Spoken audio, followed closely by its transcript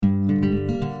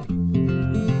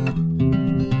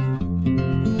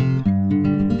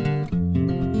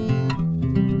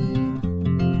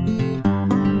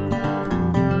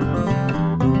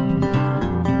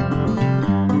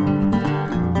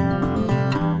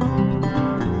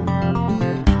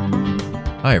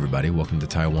Hi, everybody. Welcome to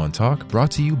Taiwan Talk,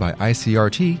 brought to you by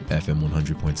ICRT FM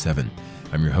 100.7.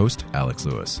 I'm your host, Alex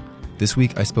Lewis. This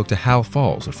week, I spoke to Hal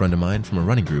Falls, a friend of mine from a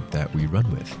running group that we run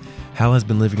with. Hal has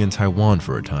been living in Taiwan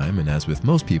for a time, and as with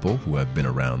most people who have been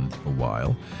around a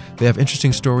while, they have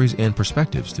interesting stories and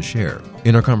perspectives to share.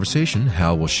 In our conversation,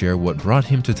 Hal will share what brought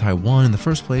him to Taiwan in the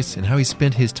first place and how he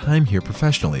spent his time here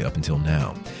professionally up until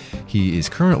now. He is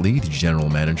currently the general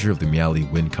manager of the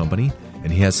Miaoli Wind Company,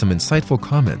 and he has some insightful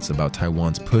comments about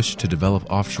Taiwan's push to develop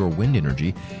offshore wind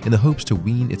energy in the hopes to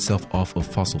wean itself off of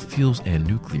fossil fuels and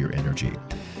nuclear energy.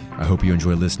 I hope you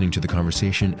enjoy listening to the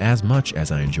conversation as much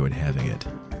as I enjoyed having it.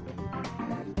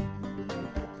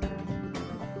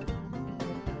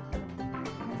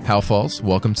 Hal Falls,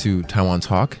 welcome to Taiwan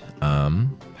Talk. How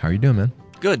are you doing, man?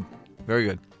 Good. Very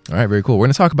good. All right, very cool. We're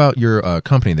going to talk about your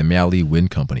company, the Miaoli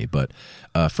Wind Company, but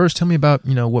first tell me about,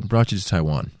 what brought you to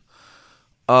Taiwan.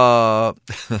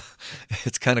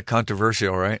 It's kind of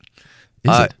controversial, right?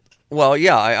 Is it? Well,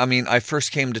 yeah. I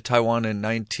first came to Taiwan in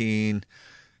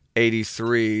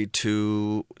 1983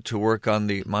 to work on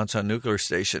the Monsan nuclear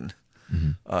station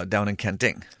down in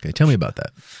Kenting. Okay, tell me about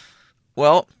that.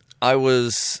 Well, I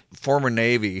was former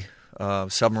Navy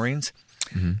submarines,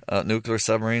 nuclear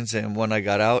submarines, and when I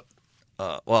got out,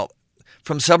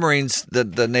 from submarines,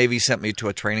 the Navy sent me to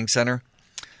a training center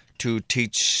to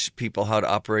teach people how to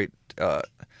operate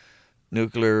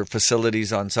nuclear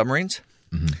facilities on submarines.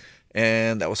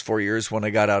 And that was 4 years. When I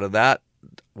got out of that,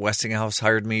 Westinghouse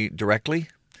hired me directly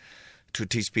to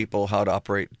teach people how to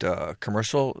operate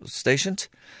commercial stations.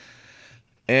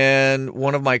 And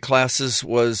one of my classes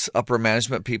was upper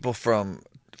management people from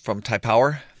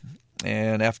Taipower.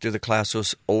 And after the class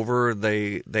was over,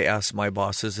 they asked my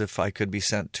bosses if I could be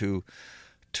sent to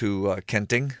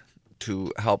Kenting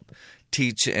to help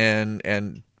teach and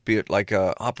be it like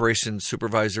a operations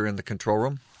supervisor in the control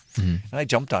room. And I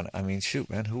jumped on it. I mean, shoot,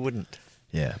 man, who wouldn't?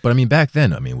 Yeah. But back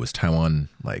then, was Taiwan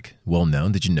well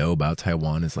known? Did you know about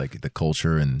Taiwan as the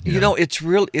culture and it's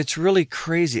really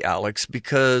crazy, Alex,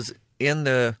 because in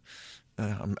the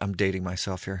I'm dating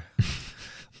myself here.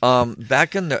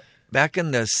 Back in the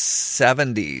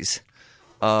 70s,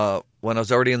 when I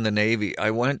was already in the Navy, I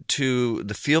went to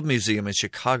the Field Museum in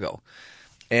Chicago,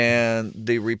 and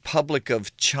the Republic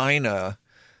of China,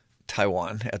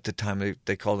 Taiwan at the time,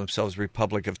 they called themselves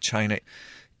Republic of China.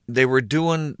 They were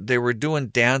doing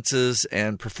dances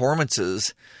and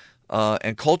performances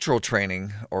and cultural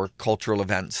training or cultural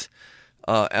events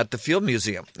at the Field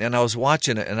Museum, and I was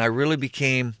watching it, and I really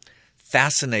became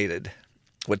fascinated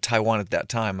with Taiwan at that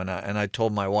time, and I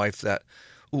told my wife that,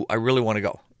 I really want to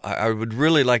go. I would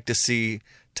really like to see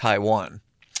Taiwan.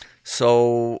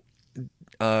 So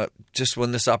just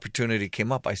when this opportunity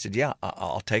came up, I said, "Yeah,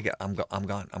 I'll take it. I'm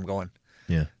going."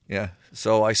 Yeah.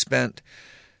 So I spent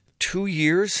 2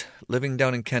 years living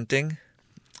down in Kenting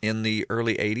in the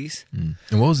early '80s. And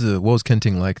what was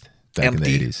Kenting like back in the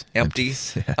 '80s? Empty.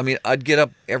 Yeah. I'd get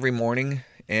up every morning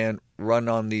and run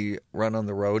on the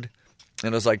road,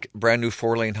 and it was like brand new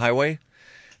 4-lane highway.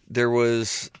 There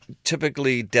was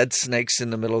typically dead snakes in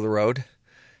the middle of the road,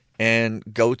 and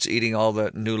goats eating all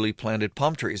the newly planted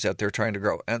palm trees that they're trying to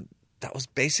grow. And that was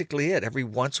basically it. Every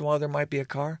once in a while there might be a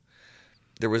car.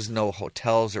 There was no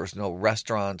hotels. There was no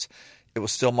restaurants. It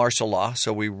was still martial law,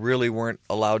 so we really weren't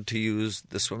allowed to use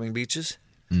the swimming beaches.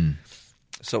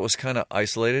 So it was kind of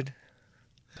isolated.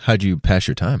 How'd you pass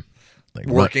your time?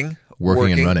 Working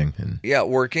and running. Yeah,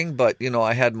 working. But,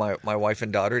 I had my wife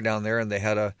and daughter down there, and they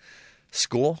had a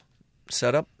school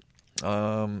set up.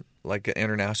 Like an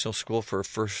international school for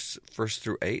first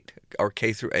through 8 or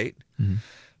K through 8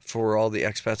 for all the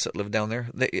expats that live down there.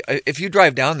 If you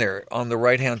drive down there on the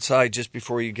right-hand side just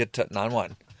before you get to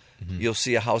Nanwan, you'll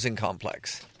see a housing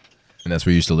complex. And that's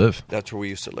where you used to live? That's where we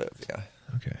used to live, yeah.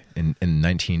 Okay. In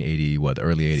 1980, the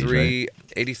early 80s, right?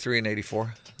 83 and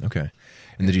 84. Okay.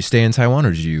 And did you stay in Taiwan,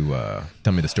 or did you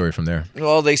tell me the story from there?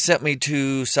 Well, they sent me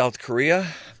to South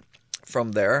Korea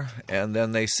from there, and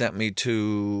then they sent me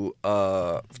to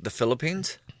the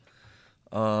Philippines,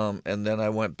 and then I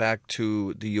went back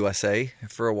to the USA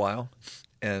for a while,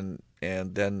 and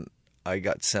then I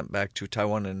got sent back to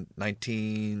Taiwan in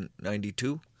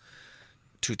 1992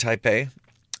 to Taipei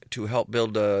to help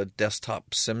build a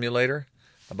desktop simulator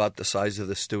about the size of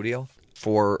the studio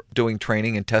for doing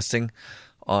training and testing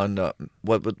on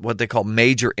what they call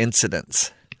major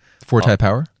incidents. For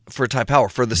Taipower? For Taipower,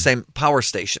 for the same power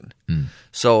station.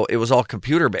 So it was all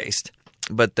computer-based,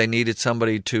 but they needed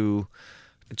somebody to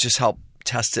just help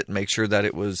test it and make sure that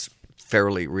it was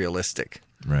fairly realistic.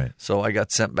 Right. So I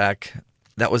got sent back.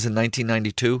 That was in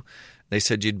 1992. They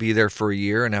said you'd be there for a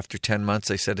year, and after 10 months,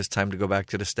 they said it's time to go back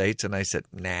to the States, and I said,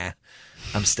 nah,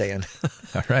 I'm staying.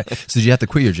 All right. So did you have to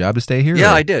quit your job to stay here?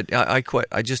 Yeah, or? I did. I quit.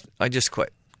 I just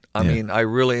quit. I mean, I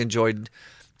really enjoyed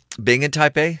being in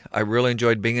Taipei. I really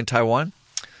enjoyed being in Taiwan.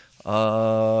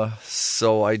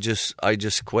 So I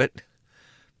just quit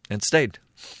and stayed.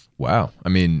 Wow. I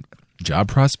mean, job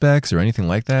prospects or anything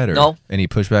like that? Or No. Any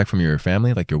pushback from your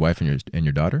family, like your wife and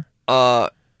your daughter?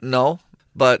 No,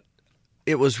 but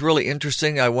it was really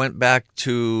interesting. I went back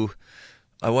to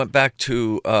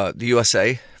the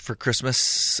USA for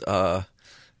Christmas the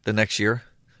next year.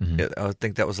 I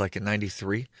think that was like in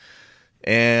 '93.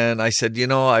 And I said,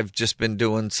 I've just been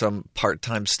doing some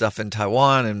part-time stuff in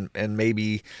Taiwan, and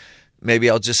maybe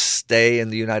I'll just stay in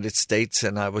the United States.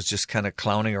 And I was just kind of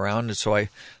clowning around. And so I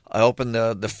opened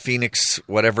the Phoenix,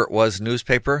 whatever it was,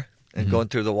 newspaper and going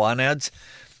through the WAN ads.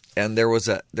 And there was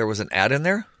an ad in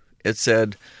there. It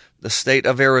said, the state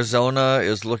of Arizona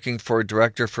is looking for a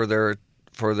director for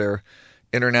their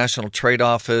international trade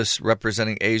office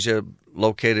representing Asia,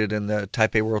 located in the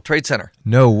Taipei World Trade Center.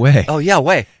 No way. Oh yeah,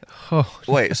 way. Oh.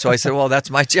 Wait. So I said, well, that's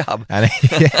my job.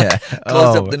 Yeah.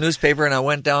 Closed up the newspaper, and I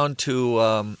went down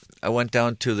to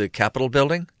the Capitol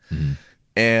building,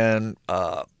 and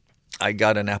I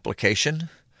got an application.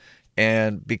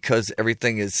 And because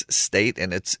everything is state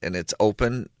and it's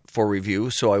open for review,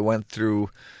 so I went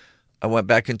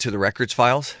back into the records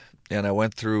files, and I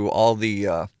went through all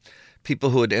the people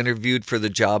who had interviewed for the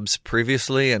jobs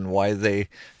previously and why they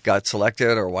got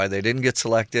selected or why they didn't get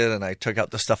selected, and I took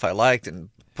out the stuff I liked and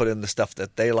put in the stuff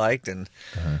that they liked, and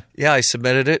I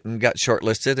submitted it and got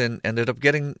shortlisted and ended up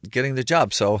getting the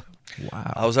job. So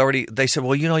wow. I was already. They said,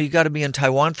 well, you got to be in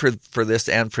Taiwan for this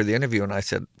and for the interview, and I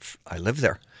said, I live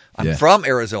there. I'm from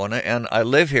Arizona and I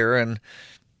live here, and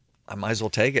I might as well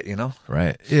take it.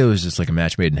 Right. It was just like a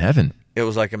match made in heaven. It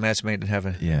was like a match made in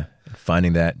heaven. Yeah.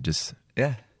 Finding that just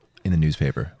in the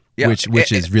newspaper. Yeah.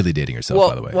 Which is really dating yourself,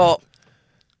 by the way. Well,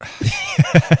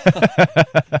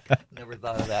 never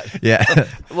thought of that. Yeah.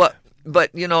 Well,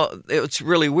 but it's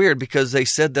really weird because they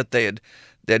said that they'd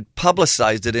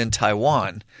publicized it in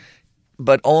Taiwan,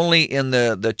 but only in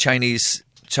the Chinese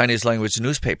language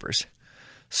newspapers.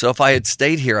 So if I had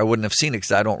stayed here, I wouldn't have seen it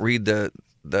because I don't read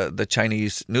the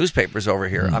Chinese newspapers over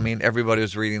here. I mean, everybody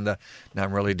was reading now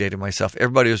I'm really dating myself.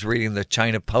 Everybody was reading the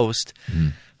China Post,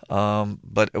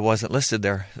 but it wasn't listed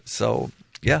there. So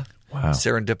yeah. Wow.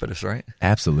 Serendipitous, right?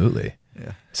 Absolutely.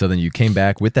 Yeah. So then you came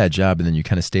back with that job, and then you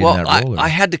kind of stayed in that role? I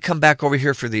had to come back over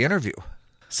here for the interview.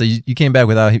 So you came back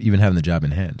without even having the job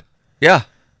in hand? Yeah.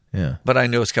 Yeah. But I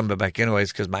knew it was coming back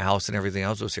anyways because my house and everything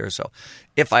else was here. So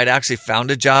if I'd actually found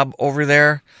a job over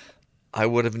there, I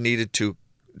would have needed to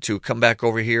come back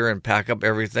over here and pack up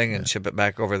everything and ship it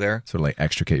back over there. Sort of like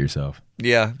extricate yourself.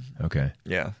 Yeah. Okay.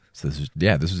 Yeah. So this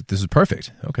is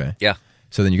perfect. Okay. Yeah.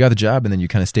 So then you got the job, and then you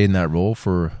kind of stayed in that role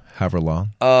for however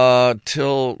long?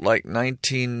 Till like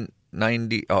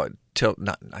 1990. Oh, till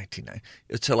not 1990.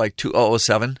 It's till like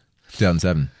 2007.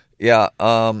 2007. Yeah.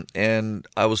 And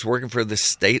I was working for the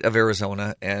state of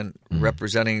Arizona and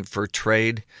representing for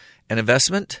trade and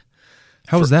investment.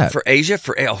 How was that for Asia?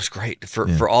 It was great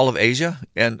for all of Asia,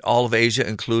 and all of Asia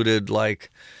included like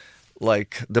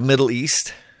the Middle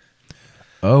East.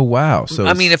 Oh wow! So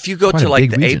I mean, if you go to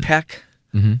like the region.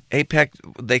 APEC,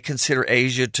 they consider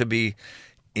Asia to be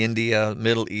India,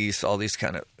 Middle East, all these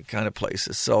kind of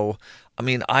places. So I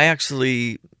mean, I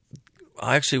actually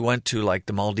went to like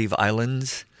the Maldives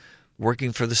Islands,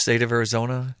 working for the state of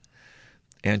Arizona,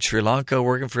 and Sri Lanka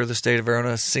working for the state of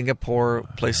Arizona, Singapore,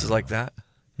 places like that.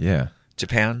 Yeah.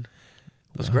 Japan.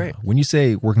 It was great. When you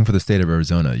say working for the state of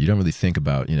Arizona, you don't really think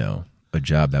about, a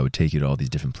job that would take you to all these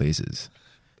different places.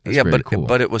 That's cool.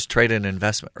 But it was trade and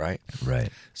investment, right? Right.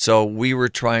 So we were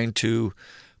trying to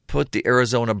put the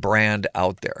Arizona brand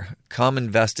out there. Come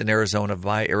invest in Arizona,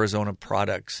 buy Arizona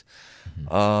products.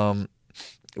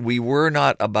 We were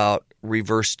not about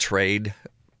reverse trade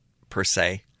per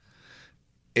se.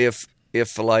 If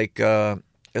like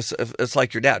it's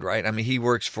like your dad, right? I mean, he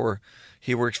works for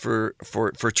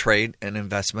trade and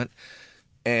investment,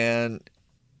 and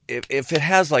if it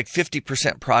has like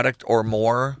 50% product or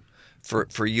more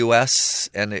for U.S.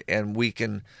 and we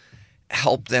can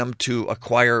help them to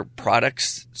acquire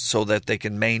products so that they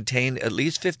can maintain at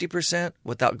least 50%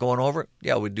 without going over it,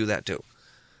 yeah, we'd do that too.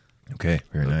 Okay,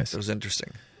 very nice. It was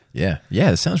interesting. Yeah,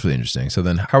 it sounds really interesting. So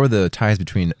then, how were the ties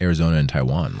between Arizona and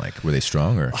Taiwan? Like, were they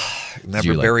strong or?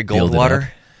 Remember Barry Goldwater?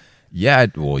 Yeah,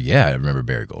 I remember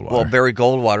Barry Goldwater. Well, Barry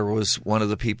Goldwater was one of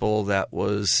the people that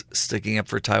was sticking up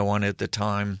for Taiwan at the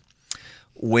time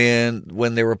when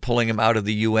they were pulling him out of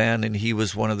the UN, and he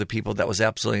was one of the people that was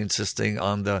absolutely insisting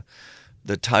on the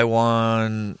the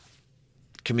Taiwan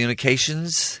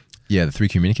communications. Yeah, the 3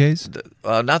 communiques.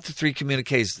 Not the 3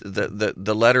 communiques.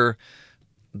 The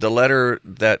letter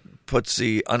that puts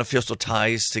the unofficial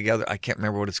ties together. I can't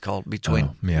remember what it's called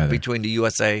between the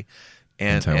USA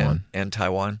and Taiwan. And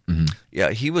Taiwan. Mm-hmm.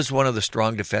 Yeah, he was one of the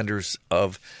strong defenders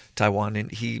of Taiwan,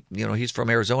 and he's from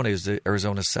Arizona. He's the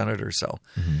Arizona senator. So,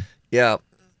 yeah,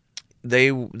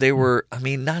 they were. I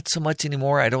mean, not so much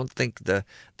anymore. I don't think the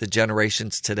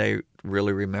generations today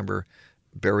really remember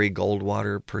Barry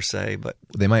Goldwater per se, but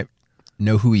they might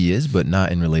know who he is, but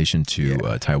not in relation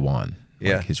to Taiwan.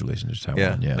 Like his relation to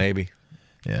Taiwan. Yeah, maybe.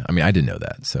 Yeah, I mean, I didn't know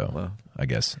that, so I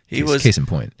guess he was case in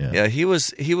point. Yeah, he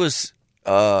was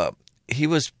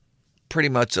pretty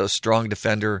much a strong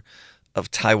defender of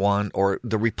Taiwan, or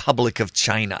the Republic of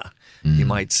China, you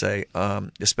might say,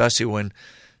 especially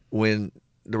when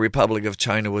the Republic of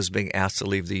China was being asked to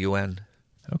leave the UN.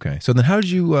 Okay, so then how did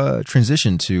you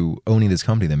transition to owning this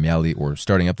company, the Miaoli, or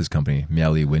starting up this company,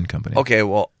 Miaoli Wind Company? Okay,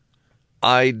 well,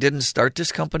 I didn't start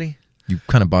this company. You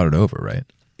kind of bought it over, right?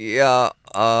 Yeah,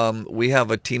 we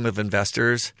have a team of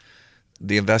investors.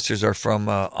 The investors are from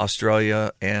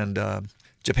Australia and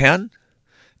Japan.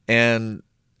 And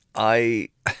I,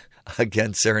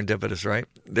 again, serendipitous, right?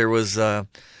 There's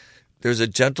a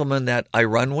gentleman that I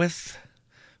run with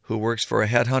who works for a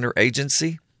headhunter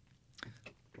agency.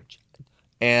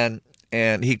 And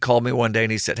he called me one day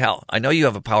and he said, Hal, I know you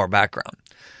have a power background.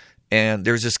 And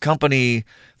there's this company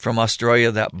from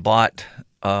Australia that bought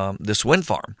this wind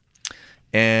farm.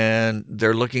 And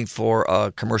they're looking for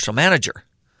a commercial manager.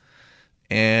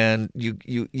 And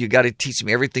you got to teach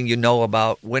me everything you know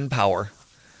about wind power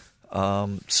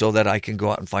so that I can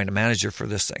go out and find a manager for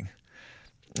this thing.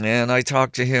 And I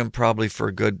talked to him probably for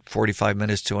a good 45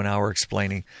 minutes to an hour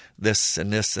explaining this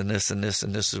and this and this and this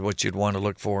and this is what you'd want to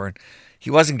look for. And he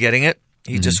wasn't getting it.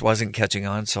 He just wasn't catching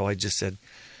on. So I just said,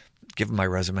 give him my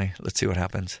resume. Let's see what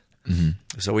happens.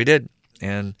 So we did.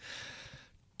 And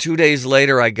 2 days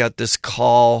later, I got this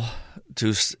call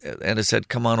and it said,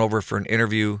 come on over for an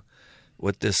interview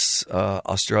with this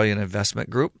Australian investment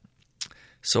group.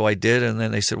 So I did, and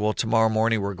then they said, well, tomorrow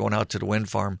morning we're going out to the wind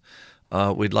farm.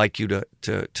 We'd like you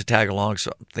to tag along.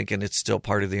 So I'm thinking it's still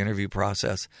part of the interview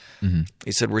process.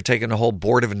 He said, we're taking a whole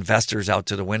board of investors out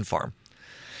to the wind farm.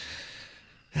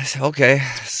 I said, okay.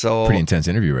 So pretty intense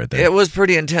interview right there. It was a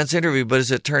pretty intense interview, but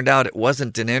as it turned out, it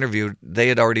wasn't an interview. They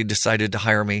had already decided to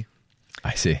hire me.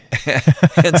 I see.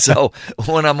 And so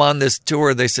when I'm on this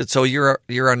tour, they said, so you're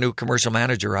our new commercial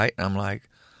manager, right? And I'm like,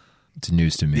 it's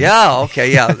news to me. Yeah,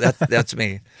 okay, yeah, that's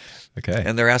me. Okay.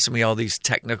 And they're asking me all these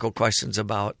technical questions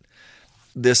about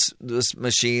this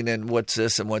machine and what's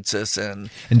this and what's this. And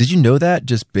did you know that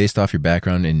just based off your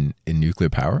background in nuclear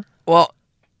power? Well,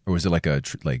 or was it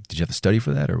did you have to study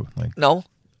for that, or like? No.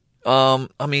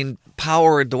 I mean,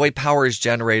 power, the way power is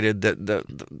generated, the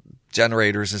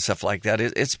generators and stuff like that,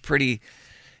 it's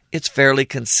fairly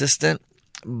consistent.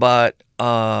 But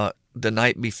the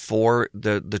night before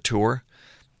the tour,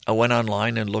 I went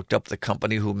online and looked up the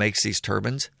company who makes these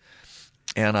turbines,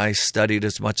 and I studied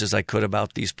as much as I could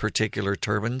about these particular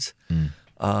turbines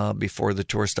before the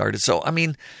tour started. So, I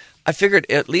mean, I figured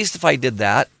at least if I did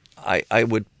that, I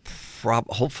would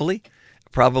hopefully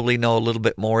know a little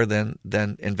bit more than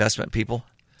investment people.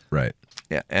 Right.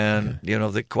 Yeah, and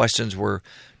the questions were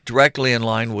directly in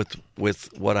line with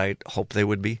what I hoped they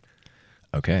would be.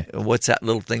 Okay. What's that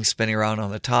little thing spinning around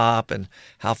on the top, and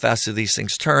how fast do these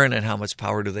things turn, and how much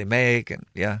power do they make? And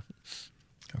yeah.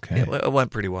 Okay. It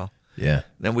went pretty well. Yeah.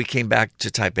 Then we came back to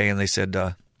Taipei, and they said,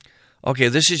 okay,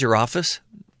 this is your office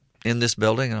in this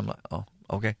building. And I'm like, oh,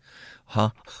 okay. Huh?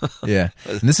 Yeah.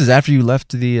 And this is after you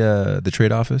left the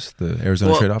trade office, the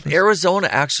Arizona trade office? Arizona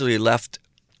actually left.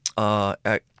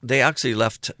 They actually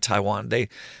left Taiwan.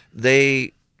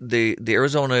 The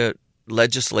Arizona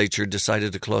legislature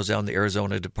decided to close down the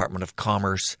Arizona Department of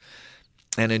Commerce,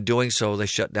 and in doing so, they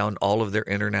shut down all of their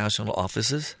international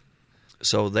offices.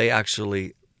 So they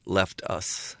actually left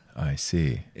us. I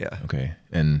see. Yeah. Okay.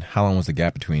 And how long was the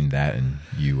gap between that and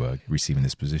you receiving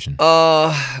this position?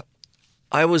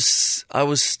 I was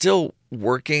still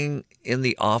working in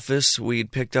the office.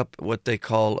 We'd picked up what they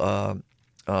call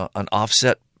an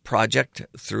offset project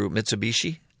through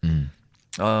Mitsubishi.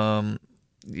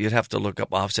 You'd have to look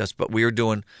up offsets, but we were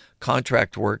doing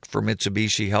contract work for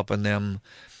Mitsubishi, helping them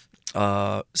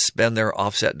spend their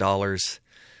offset dollars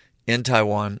in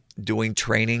Taiwan, doing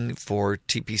training for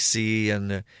TPC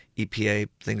and the EPA,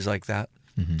 things like that.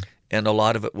 And a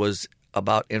lot of it was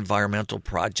about environmental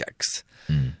projects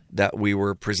that we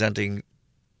were presenting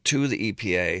to the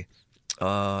EPA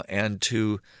and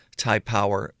to Thai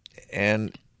Power.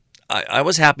 And I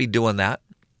was happy doing that.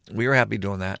 We were happy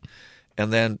doing that.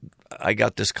 And then I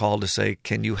got this call to say,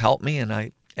 can you help me? And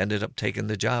I ended up taking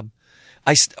the job.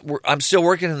 I'm still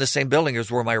working in the same building as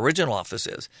where my original office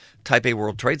is, Taipei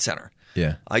World Trade Center.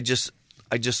 Yeah. I just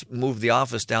moved the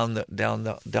office down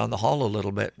the hall a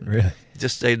little bit. Really?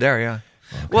 Just stayed there, yeah.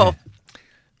 Okay. Well,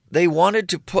 they wanted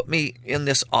to put me in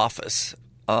this office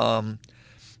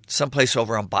someplace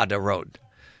over on Bada Road.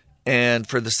 And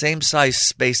for the same size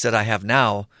space that I have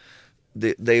now,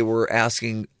 they were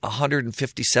asking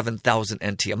 157,000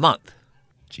 NT a month.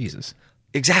 Jesus.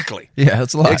 Exactly. Yeah,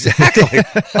 that's a lot. Exactly.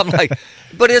 I'm like,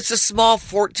 but it's a small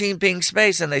 14-ping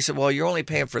space. And they said, well, you're only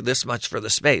paying for this much for the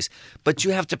space, but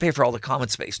you have to pay for all the common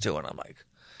space too. And I'm like,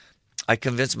 I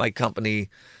convinced my company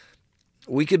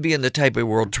we could be in the Taipei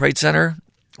World Trade Center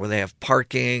where they have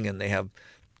parking and they have,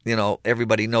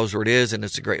 everybody knows where it is and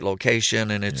it's a great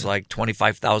location and it's like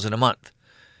 25,000 a month.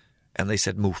 And they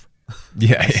said, move.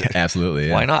 Yeah, absolutely.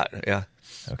 Yeah. Why not? Yeah.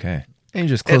 Okay. And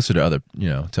you're just closer to other,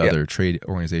 other trade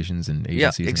organizations and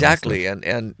agencies. Yeah, exactly.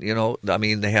 And I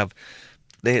mean,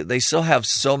 they still have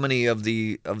so many of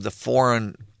the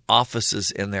foreign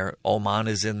offices in there. Oman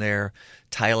is in there,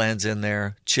 Thailand's in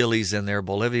there, Chile's in there,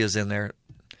 Bolivia's in there.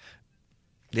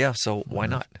 Yeah, so why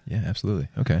not? Yeah, absolutely.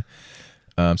 Okay.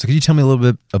 So could you tell me a little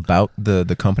bit about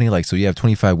the company? Like, so you have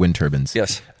 25 wind turbines.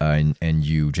 Yes. And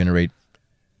you generate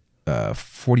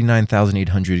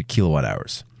 49,800 kilowatt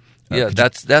hours. Yeah,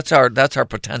 that's our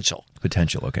potential.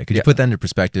 Potential. Okay. Could you put that into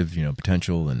perspective?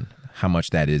 Potential and how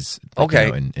much that is. Okay.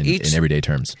 In everyday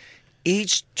terms.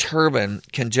 Each turbine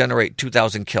can generate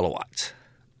 2,000 kilowatts.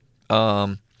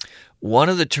 One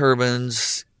of the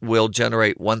turbines will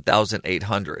generate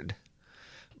 1,800,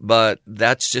 but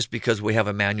that's just because we have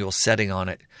a manual setting on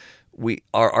it.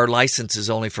 Our license is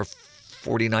only for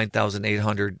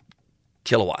 49,800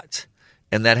 kilowatts,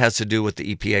 and that has to do with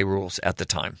the EPA rules at the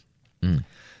time. Mm.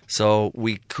 So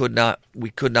we could not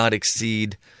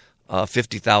exceed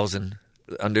 50,000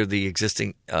 under the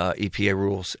existing EPA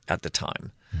rules at the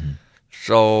time. Mm-hmm.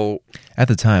 So at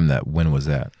the time, when was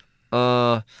that?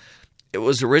 It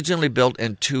was originally built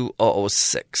in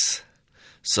 2006.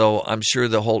 So I'm sure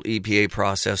the whole EPA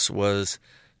process was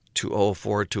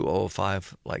 2004,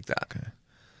 2005, like that.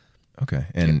 Okay.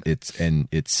 And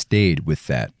it stayed with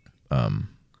that.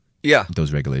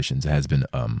 Those regulations. It has been,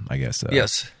 I guess.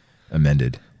 Yes.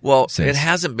 Amended. Well, since. It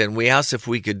hasn't been. We asked if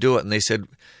we could do it, and they said,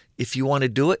 if you want to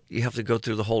do it, you have to go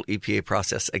through the whole EPA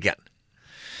process again.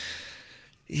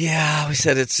 Yeah, we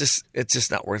said it's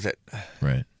just not worth it.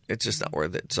 Right. It's just not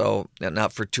worth it. So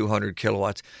not for 200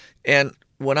 kilowatts. And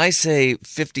when I say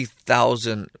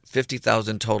 50,000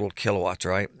 total kilowatts,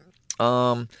 right?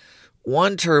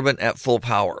 One turbine at full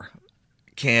power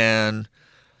can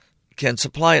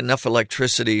supply enough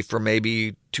electricity for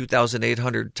maybe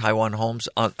 2,800 Taiwan homes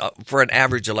for an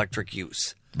average electric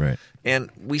use. Right. And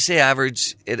we say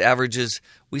average.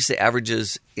 We say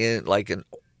averages in like in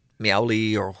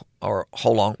Miaoli or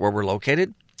Holong, where we're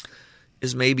located,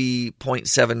 is maybe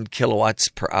 0.7 kilowatts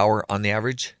per hour on the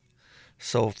average.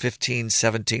 So 15,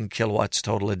 17 kilowatts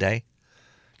total a day.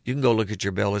 You can go look at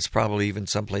your bill. It's probably even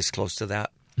someplace close to that.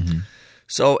 Mm-hmm.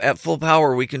 So at full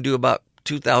power, we can do about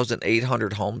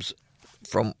 2,800 homes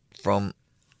from one.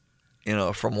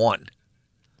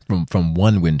 From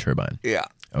one wind turbine. Yeah.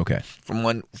 Okay. From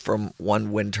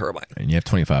one wind turbine. And you have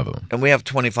 25 of them. And we have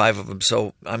 25 of them.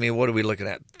 So, I mean, what are we looking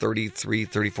at?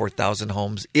 34,000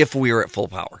 homes if we are at full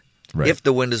power. Right. If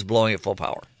the wind is blowing at full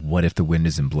power. What if the wind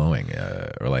isn't blowing?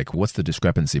 Or like, what's the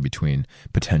discrepancy between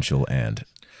potential and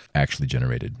actually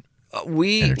generated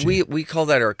energy? We call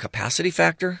that our capacity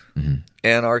factor. Mm-hmm.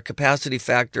 And our capacity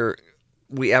factor,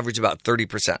 we average about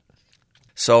 30%.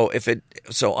 So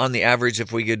on the average,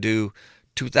 if we could do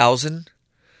 2,000,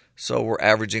 so we're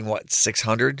averaging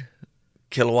 600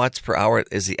 kilowatts per hour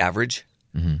is the average.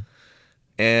 Mm-hmm.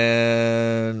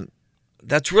 And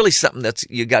that's really something that's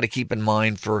you got to keep in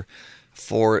mind for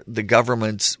the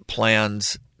government's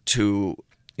plans to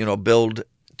build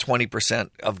 20%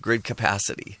 of grid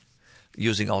capacity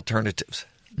using alternatives.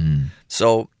 Mm.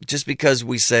 So just because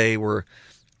we say we're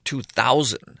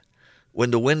 2,000,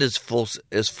 when the wind is full,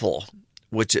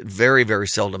 which it very, very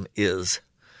seldom is,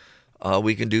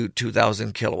 we can do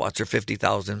 2,000 kilowatts or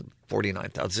 50,000,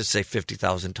 49,000. Let's just say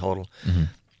 50,000 total. Mm-hmm.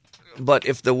 But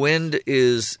if the wind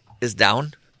is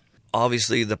down,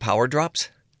 obviously the power drops.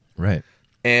 Right.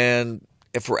 And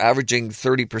if we're averaging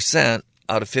 30%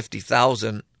 out of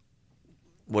 50,000,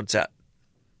 what's that?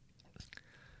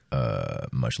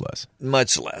 Much less.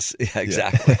 Much less. Yeah,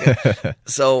 exactly. Yeah.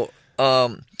 So,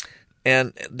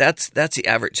 and that's the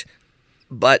average.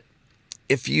 But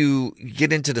if you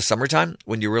get into the summertime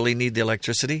when you really need the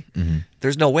electricity, mm-hmm.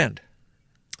 there's no wind.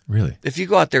 Really? If you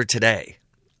go out there today,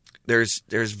 there's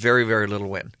very, very little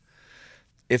wind.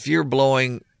 If you're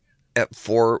blowing at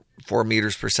 4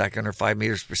 meters per second or 5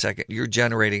 meters per second, you're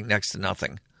generating next to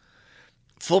nothing.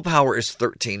 Full power is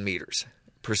 13 meters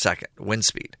per second wind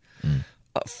speed.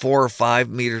 4 or 5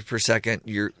 meters per second,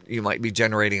 you might be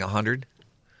generating 100.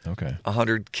 Okay.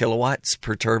 100 kilowatts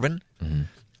per turbine. Mm-hmm.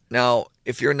 Now,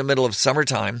 if you're in the middle of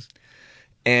summertime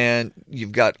and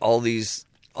you've got all these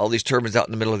turbines out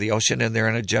in the middle of the ocean and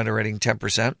they're generating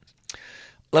 10%,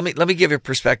 let me give you a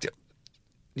perspective.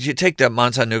 You take the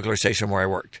Monson Nuclear Station where I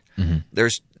worked. Mm-hmm.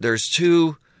 There's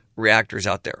 2 reactors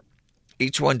out there.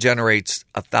 Each one generates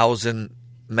 1,000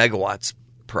 megawatts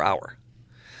per hour.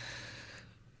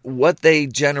 What they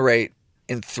generate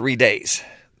in 3 days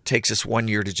takes us 1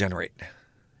 year to generate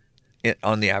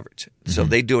on the average. So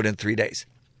they do it in 3 days.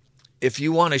 If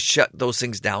you want to shut those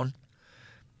things down,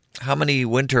 how many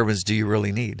wind turbines do you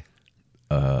really need?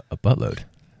 A buttload,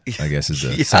 I guess is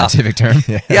a scientific term.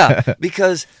 Yeah,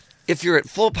 because if you're at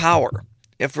full power,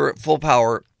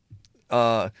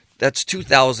 that's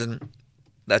 2,000.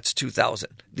 That's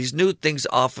 2,000. These new things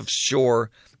off of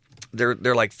shore,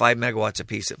 they're like 5 megawatts a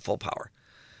piece at full power.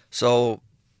 So,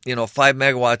 5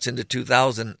 megawatts into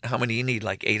 2,000, how many you need?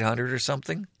 Like 800 or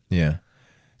something? Yeah.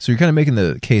 So you're kind of making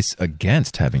the case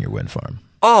against having your wind farm.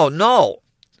 Oh, no.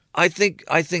 I think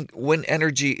wind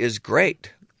energy is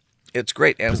great. It's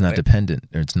great. And it's not dependent,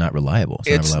 or it's not reliable.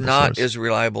 It's not source. as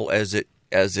reliable as it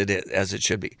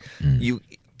should be.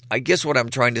 I guess what I'm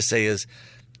trying to say is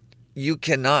you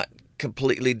cannot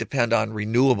completely depend on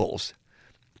renewables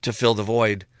to fill the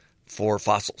void for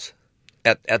fossils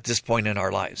at this point in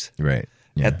our lives. Right.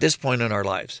 Yeah. At this point in our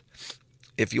lives.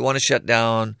 If you want to shut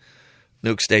down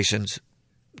nuke stations,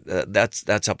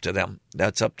 that's up to them.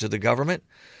 That's up to the government.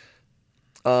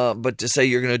 But to say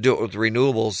you're going to do it with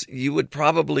renewables, you would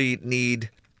probably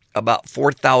need about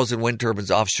 4,000 wind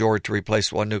turbines offshore to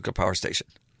replace one nuclear power station.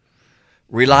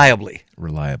 Reliably,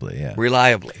 yeah.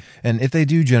 Reliably. And if they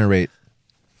do generate,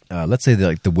 let's say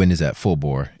the wind is at full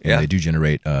bore and they do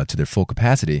generate to their full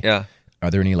capacity. Yeah. Are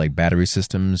there any like battery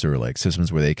systems or like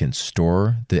systems where they can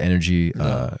store the energy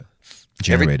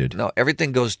generated?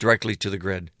 Everything goes directly to the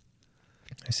grid.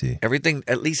 I see. Everything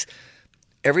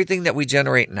that we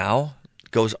generate now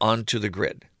goes onto the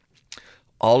grid.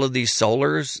 All of these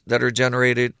solars that are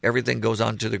generated, everything goes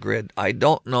onto the grid. I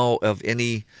don't know of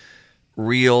any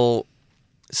real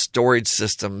storage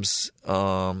systems,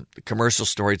 commercial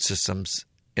storage systems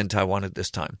in Taiwan at this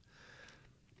time.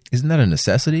 Isn't that a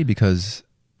necessity? Because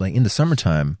like in the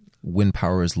summertime, wind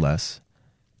power is less.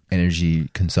 Energy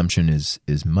consumption is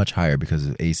much higher because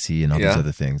of AC and all these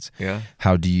other things. Yeah.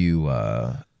 How do you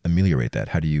ameliorate that?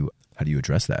 How do you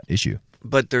address that issue?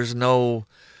 But there's no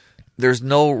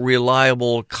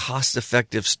reliable,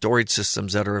 cost-effective storage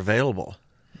systems that are available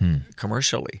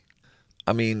commercially.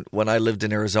 I mean, when I lived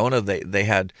in Arizona, they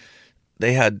had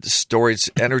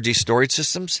energy storage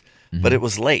systems, but it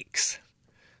was lakes.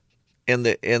 In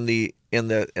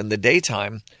the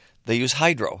daytime, they use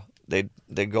hydro.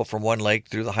 They go from one lake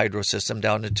through the hydro system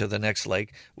down into the next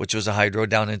lake, which was a hydro,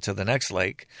 down into the next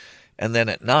lake, and then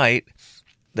at night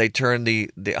they turn the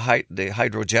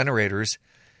hydro generators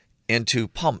into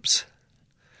pumps,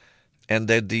 and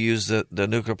they use the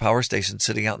nuclear power station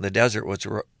sitting out in the desert,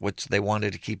 which they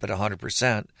wanted to keep at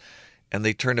 100%, and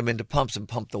they turned them into pumps and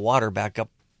pumped the water back up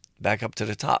to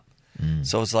the top.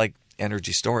 So it's like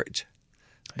energy storage.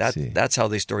 That's how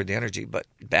they stored the energy. But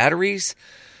batteries,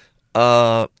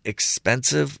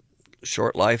 expensive,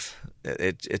 short life.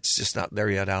 It's just not there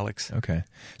yet, Alex. Okay.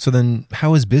 So then,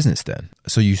 how is business then?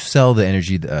 So you sell the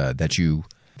energy that you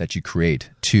create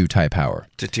to Taipower,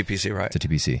 to TPC, right? To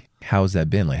TPC. How's that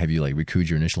been? Like, have you recouped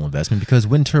your initial investment? Because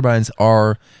wind turbines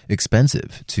are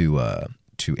expensive to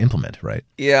implement, right?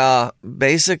 Yeah.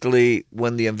 Basically,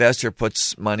 when the investor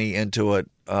puts money into it,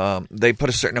 they put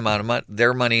a certain amount of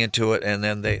their money into it, and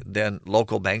then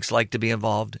local banks like to be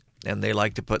involved, and they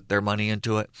like to put their money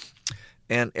into it,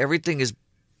 and everything is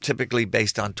typically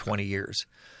based on 20 years.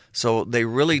 So they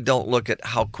really don't look at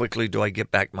how quickly do I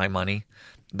get back my money.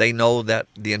 They know that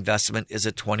the investment is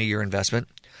a 20-year investment.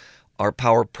 Our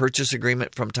power purchase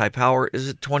agreement from Taipower is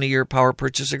a 20-year power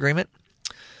purchase agreement.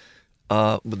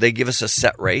 They give us a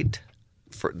set rate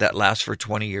that lasts for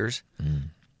 20 years.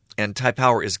 And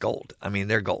Taipower is gold. I mean,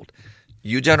 they're gold.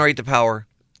 You generate the power.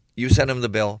 You send them the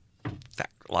bill. In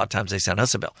fact, a lot of times they send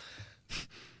us a bill.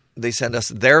 They send us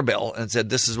their bill and said,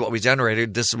 this is what we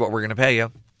generated. This is what we're going to pay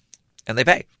you. And they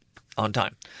pay on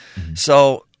time.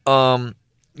 So,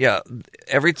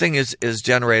 everything is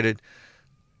generated.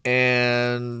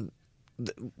 And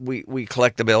we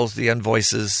collect the bills, the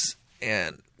invoices,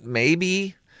 and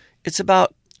maybe it's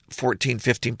about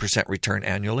 14-15% return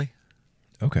annually.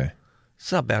 Okay.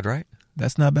 It's not bad, right?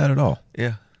 That's not bad at all.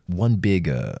 Yeah. One big,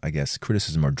 I guess,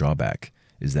 criticism or drawback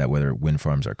is that whether wind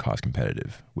farms are cost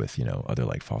competitive with, other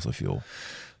like fossil fuel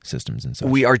systems and such.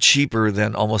 We are cheaper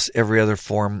than almost every other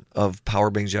form of power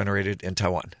being generated in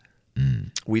Taiwan.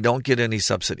 We don't get any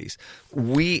subsidies.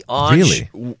 We onshore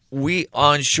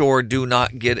do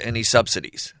not get any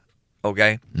subsidies.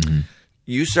 Okay?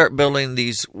 You start building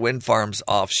these wind farms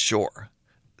offshore,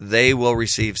 they will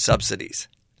receive subsidies.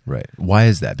 Right. Why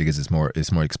is that? Because it's more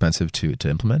expensive to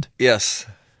implement? Yes.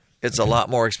 It's a lot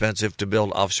more expensive to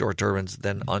build offshore turbines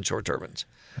than onshore turbines.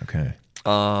 Okay.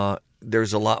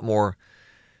 There's a lot more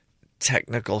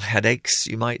technical headaches,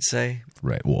 you might say.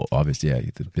 Right. Well, obviously, yeah, you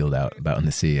have to build out in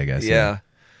the sea, I guess. Yeah.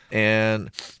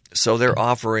 And so they're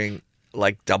offering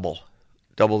like double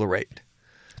the rate.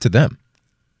 To them?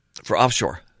 For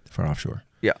offshore. For offshore.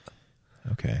 Yeah.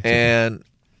 Okay. And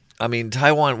I mean,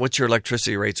 Taiwan, what's your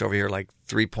electricity rates over here? Like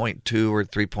 3.2 or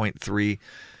 3.3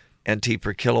 NT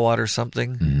per kilowatt or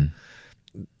something?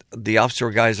 The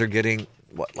offshore guys are getting,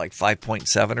 like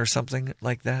 5.7 or something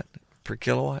like that per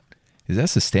kilowatt? Is that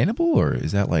sustainable, or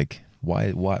is that like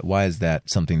why is that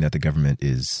something that the government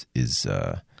is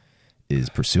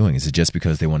pursuing? Is it just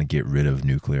because they want to get rid of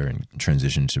nuclear and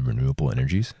transition to renewable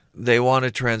energies? They want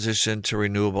to transition to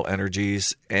renewable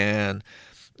energies, and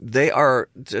the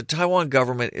Taiwan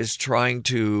government is trying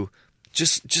to,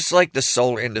 just like the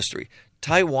solar industry.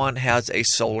 Taiwan has a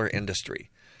solar industry.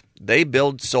 They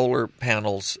build solar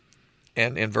panels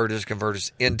and inverters,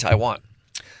 converters in Taiwan.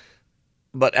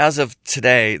 But as of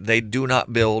today, they do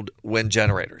not build wind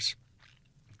generators.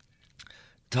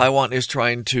 Taiwan is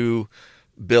trying to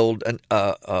build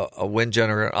a wind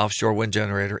generator, offshore wind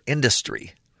generator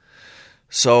industry.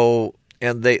 So,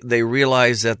 and they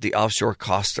realize that the offshore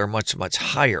costs are much, much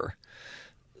higher.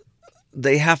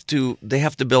 They have to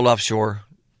build offshore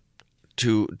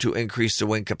to increase the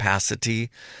wind capacity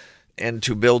and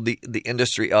to build the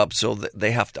industry up, so that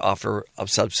they have to offer a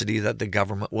subsidy that the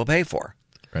government will pay for.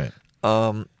 Right.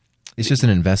 It's just an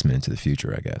investment into the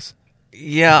future, I guess.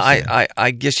 Yeah,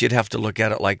 I guess you'd have to look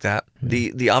at it like that.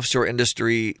 The offshore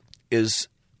industry is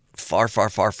far, far,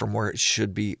 far from where it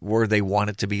should be, where they want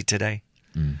it to be today.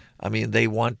 I mean, they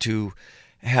want to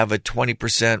have a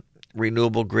 20%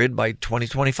 renewable grid by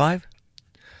 2025.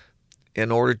 In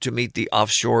order to meet the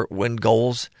offshore wind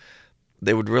goals,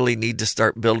 they would really need to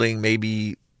start building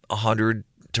maybe 100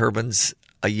 turbines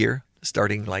a year,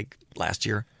 starting like last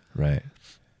year. Right.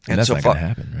 And that's not going to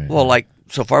happen, right? Well, like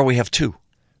so far we have 2.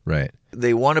 Right.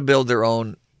 They want to build their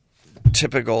own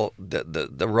typical,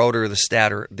 the rotor, the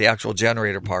stator, the actual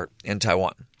generator part in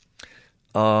Taiwan.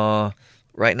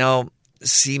 Right now,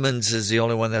 Siemens is the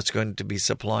only one that's going to be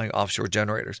supplying offshore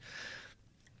generators.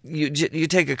 You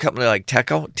take a company like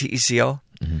TECO,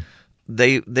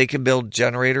 they can build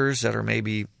generators that are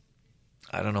maybe,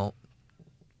 I don't know,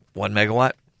 1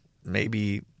 megawatt,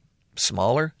 maybe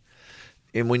smaller.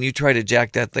 And when you try to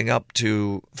jack that thing up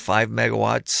to 5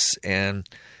 megawatts, and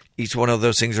each one of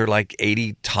those things are like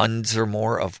 80 tons or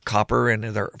more of copper, and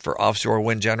they're for offshore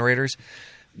wind generators,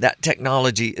 that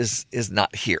technology is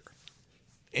not here.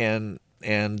 And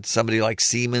somebody like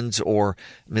Siemens or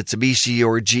Mitsubishi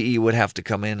or GE would have to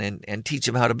come in and teach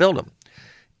them how to build them.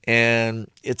 And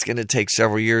it's going to take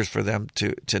several years for them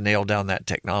to nail down that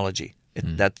technology.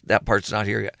 That part's not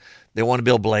here yet. They want to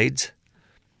build blades.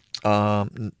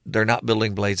 They're not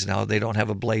building blades now. They don't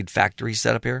have a blade factory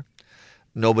set up here.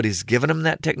 Nobody's given them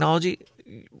that technology.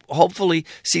 Hopefully,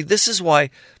 see, this is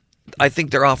why I think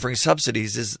they're offering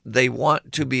subsidies, is they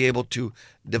want to be able to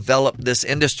develop this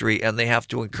industry, and they have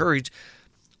to encourage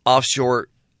offshore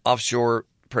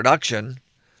production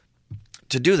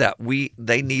to do that.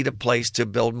 They need a place to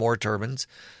build more turbines,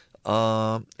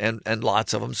 and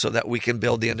lots of them, so that we can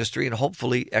build the industry and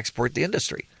hopefully export the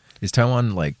industry. Is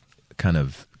Taiwan like kind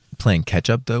of playing catch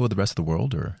up though with the rest of the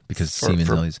world, or because Siemens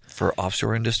and all these for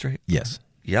offshore industry? Yes.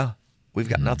 Yeah, we've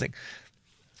got nothing.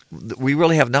 We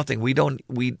really have nothing.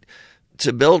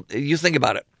 To build. You think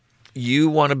about it. You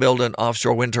want to build an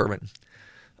offshore wind turbine.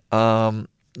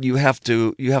 You have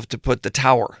to put the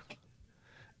tower,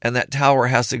 and that tower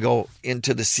has to go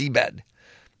into the seabed.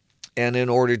 And in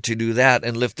order to do that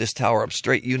and lift this tower up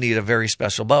straight, you need a very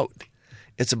special boat.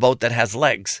 It's a boat that has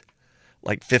legs,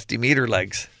 like 50-meter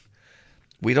legs.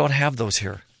 We don't have those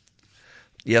here.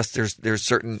 Yes, there's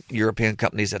certain European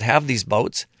companies that have these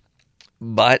boats,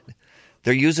 but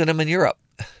they're using them in Europe.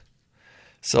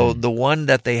 So the one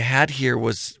that they had here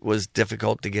was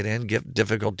difficult to get in,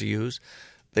 difficult to use.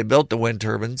 They built the wind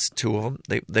turbines, 2 of them.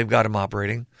 They've got them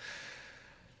operating.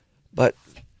 But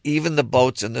even the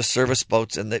boats and the service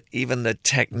boats and even the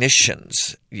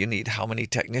technicians, you need how many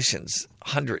technicians?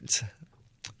 Hundreds.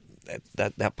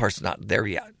 That part's not there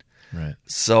yet. Right.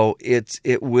 So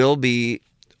it will be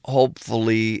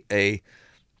hopefully a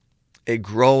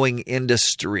growing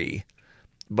industry,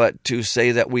 but to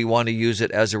say that we want to use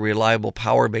it as a reliable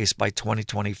power base by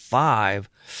 2025,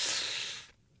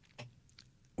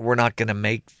 we're not going to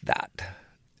make that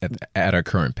At our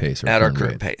current pace. Or at our rate.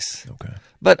 current pace. Okay.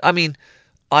 But I mean,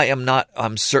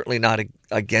 I'm certainly not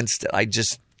against it. I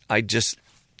just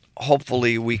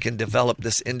hopefully we can develop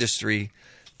this industry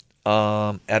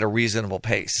at a reasonable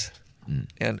pace.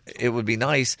 And it would be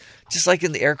nice, just like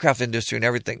in the aircraft industry and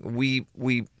everything.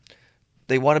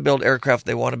 They want to build aircraft,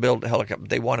 they want to build helicopters,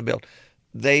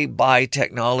 they buy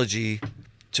technology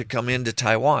to come into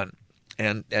Taiwan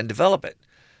and develop it.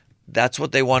 That's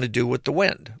what they want to do with the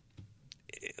wind.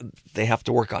 They have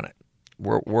to work on it.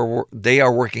 They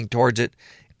are working towards it.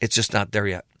 It's just not there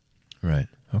yet. Right.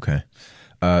 Okay.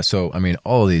 So, I mean,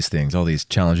 all of these things, all these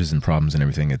challenges and problems and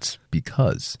everything, it's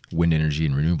because wind energy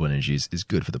and renewable energy is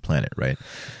good for the planet, right?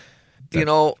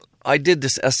 I did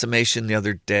this estimation the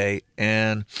other day,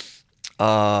 and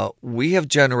we have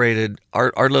generated,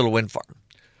 our little wind farm,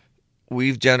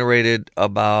 we've generated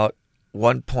about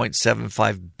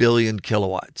 1.75 billion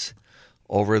kilowatts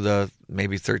over the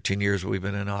maybe 13 years we've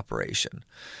been in operation.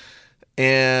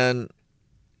 And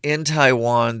in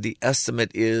Taiwan, the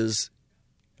estimate is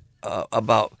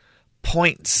about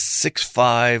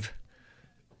 0.65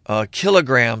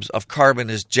 kilograms of carbon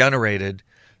is generated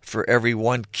for every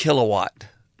 1 kilowatt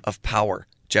of power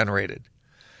generated.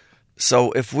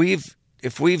 So if we've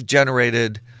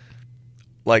generated,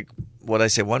 like what I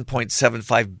say,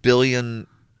 1.75 billion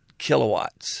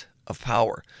kilowatts of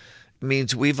power, it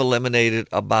means we've eliminated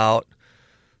about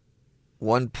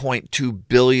 1.2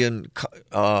 billion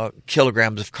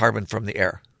kilograms of carbon from the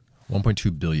air.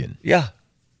 1.2 billion. Yeah.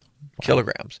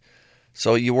 Kilograms.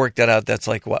 So you work that out, that's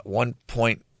like what,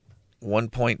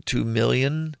 1.2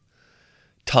 million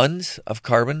tons of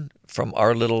carbon from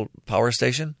our little power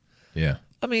station? Yeah.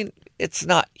 I mean, it's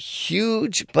not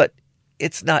huge, but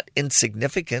it's not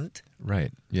insignificant.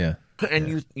 Right. Yeah.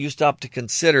 And you stop to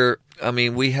consider, I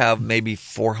mean, we have maybe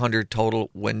 400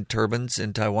 total wind turbines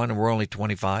in Taiwan, and we're only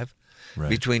 25. Right.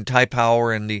 Between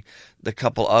Taipower and the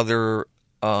couple other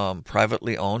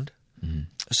privately owned. Mm-hmm.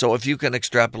 So if you can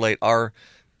extrapolate our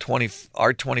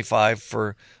 25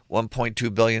 for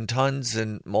 1.2 billion tons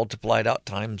and multiply it out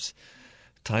times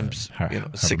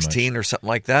 16 or something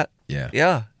like that.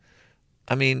 Yeah.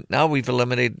 I mean, now we've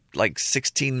eliminated like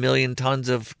 16 million tons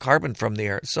of carbon from the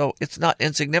air. So it's not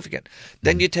insignificant.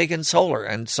 Then you take in solar,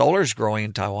 and solar's growing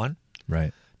in Taiwan.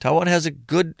 Right. Taiwan has a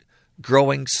good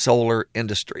growing solar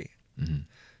industry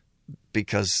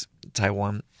because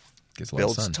Taiwan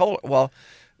builds solar. Well,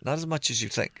 not as much as you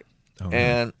think. Oh,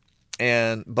 really?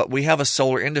 But we have a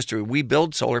solar industry. We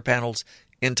build solar panels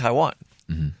in Taiwan.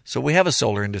 Mm-hmm. So we have a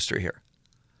solar industry here.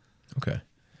 Okay.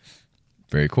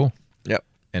 Very cool. Yep.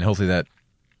 And hopefully that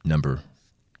number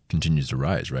continues to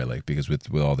rise, right? Like, because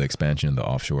with all the expansion of the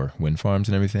offshore wind farms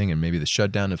and everything, and maybe the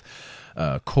shutdown of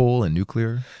coal and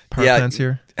nuclear power plants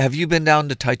here. Have you been down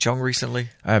to Taichung recently?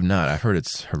 I have not. I've heard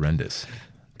it's horrendous,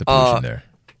 the pollution there.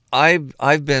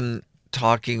 I've been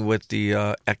talking with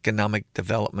the economic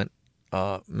development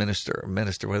minister,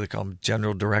 what do they call him?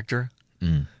 General Director?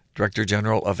 Director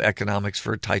General of Economics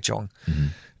for Taichung. Mm-hmm.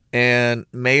 And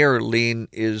Mayor Lin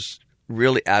is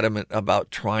really adamant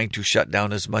about trying to shut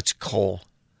down as much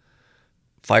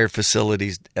coal-fired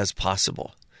facilities as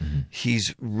possible. Mm-hmm.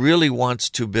 He's really wants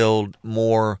to build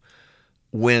more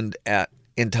wind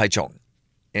in Taichung.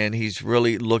 And he's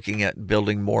really looking at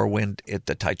building more wind at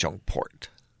the Taichung port.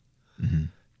 Mm-hmm.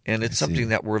 And it's something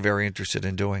that we're very interested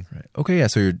in doing. Right. Okay, yeah.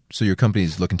 So your company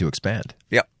is looking to expand.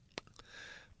 Yep.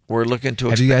 We're looking to.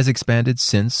 Have you guys expanded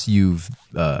since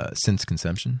since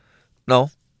conception? No.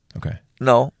 Okay.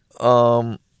 No.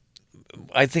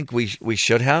 I think we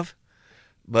should have,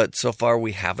 but so far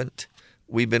we haven't.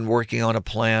 We've been working on a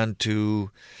plan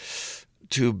to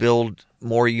build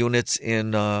more units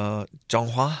in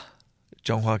Zhonghua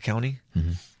County.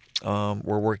 Mm-hmm.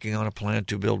 We're working on a plan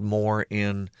to build more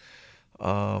in.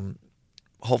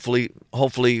 Hopefully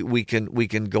we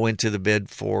can go into the bid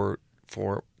for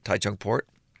Taichung Port,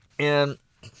 and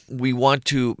we want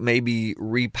to maybe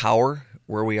repower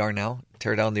where we are now,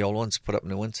 tear down the old ones, put up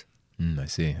new ones. I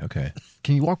see. Okay.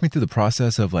 Can you walk me through the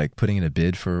process of like putting in a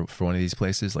bid for one of these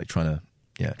places, like trying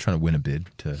to win a bid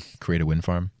to create a wind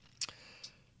farm?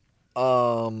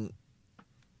 For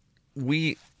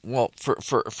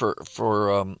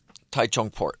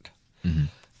Taichung Port. Mm-hmm.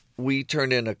 We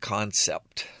turned in a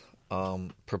concept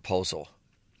proposal,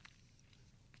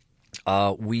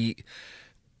 We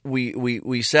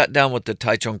sat down with the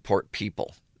Taichung Port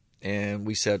people, and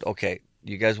we said, okay,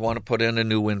 you guys want to put in a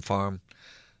new wind farm.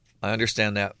 I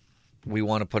understand that. We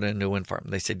want to put in a new wind farm.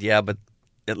 They said, yeah, but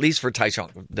at least for Taichung,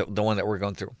 the one that we're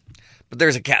going through. But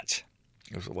there's a catch.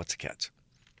 What's the catch?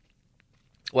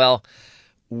 Well,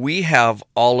 we have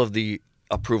all of the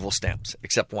approval stamps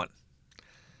except one.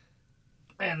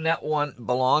 And that one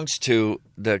belongs to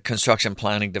the Construction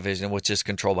Planning Division, which is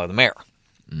controlled by the mayor.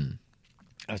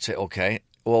 I'd say, okay,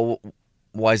 well,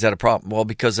 why is that a problem? Well,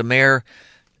 because the mayor,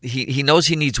 he knows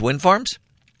he needs wind farms,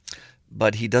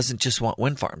 but he doesn't just want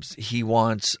wind farms. He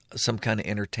wants some kind of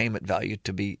entertainment value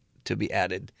to be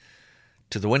added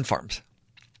to the wind farms.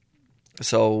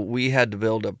 So we had to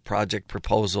build a project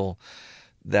proposal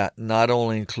that not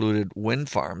only included wind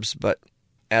farms, but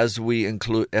as we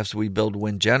build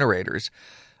wind generators,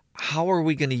 how are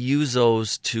we going to use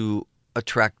those to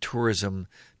attract tourism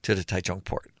to the Taichung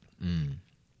Port?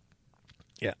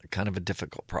 Yeah, kind of a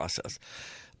difficult process.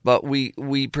 But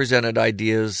we presented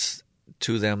ideas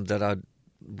to them that I'd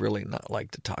really not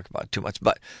like to talk about too much.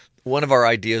 But one of our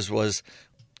ideas was,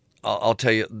 I'll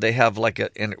tell you, they have like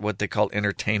what they call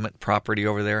entertainment property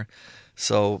over there.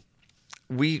 So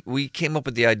we came up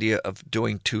with the idea of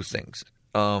doing two things.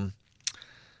 How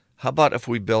about if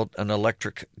we built an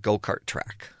electric go-kart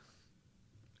track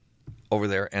over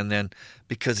there, and then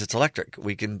because it's electric,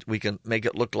 we can make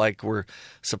it look like we're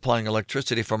supplying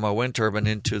electricity from our wind turbine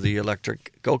into the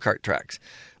electric go-kart tracks.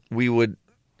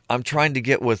 I'm trying to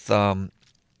get with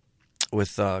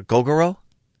Gogoro.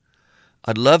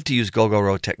 I'd love to use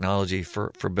Gogoro technology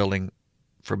for building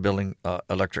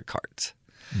electric carts.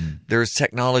 There's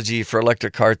technology for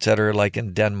electric carts that are like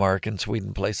in Denmark and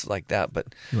Sweden, places like that,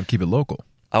 but You want to keep it local.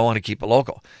 I want to keep it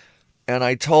local. And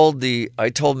I told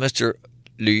Mr.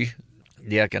 Li,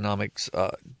 the economics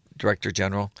director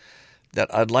general,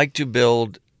 that I'd like to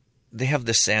build. They have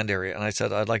this sand area, and I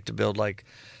said I'd like to build like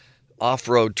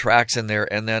off-road tracks in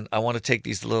there, and then I want to take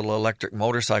these little electric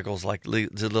motorcycles, like the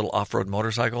little off-road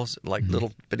motorcycles, like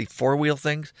little bitty four-wheel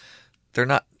things. They're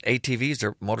not ATVs;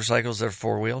 they're motorcycles that are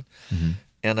four-wheeled.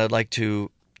 And I'd like to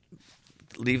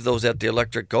leave those at the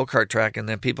electric go-kart track, and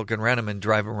then people can rent them and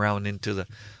drive them around into the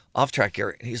off-track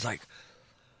area. And he's like,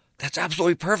 that's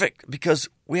absolutely perfect, because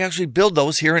we actually build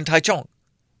those here in Taichung.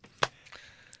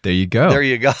 There you go. There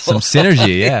you go. Some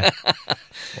synergy, yeah.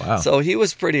 Wow. So he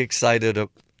was pretty excited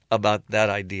about that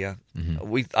idea.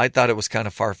 I thought it was kind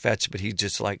of far-fetched, but he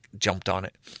just like jumped on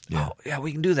it. Yeah. Oh, yeah,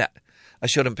 we can do that. I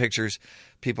showed him pictures,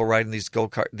 people riding these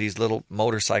these little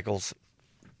motorcycles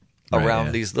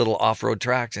around these little off-road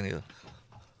tracks, and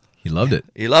he loved it.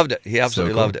 He loved it. He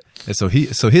absolutely loved it. And so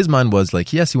his mind was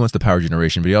like, yes, he wants the power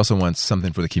generation, but he also wants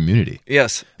something for the community.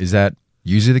 Yes. Is that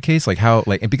usually the case? Like how,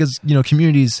 like, and because,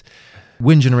 communities,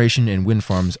 wind generation and wind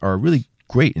farms are really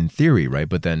great in theory, right?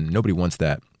 But then nobody wants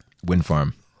that wind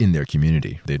farm in their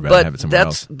community. They'd rather have it somewhere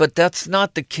else. But that's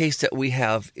not the case that we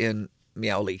have in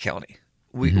Miaoli County.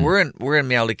 We're in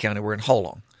Miaoli County. We're in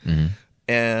Holong.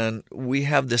 And we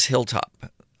have this hilltop.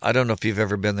 I don't know if you've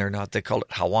ever been there or not. They call it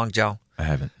Hawangjiao. I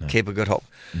haven't. No. Cape of Good Hope.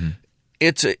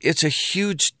 It's a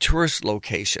huge tourist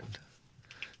location.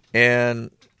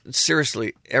 And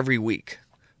seriously, every week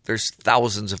there's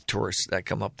thousands of tourists that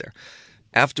come up there.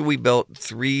 After we built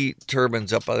 3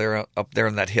 turbines up there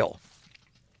in that hill,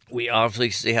 we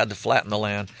obviously had to flatten the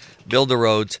land, build the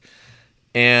roads.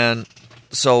 And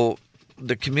so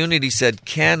the community said,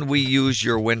 can we use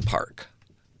your wind park,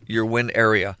 your wind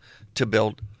area, to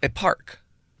build a park?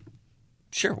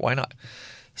 Sure, why not?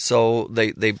 So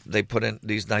they put in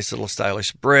these nice little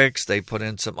stylish bricks. They put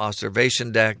in some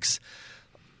observation decks.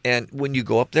 And when you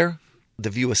go up there, the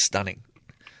view is stunning.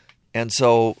 And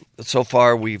so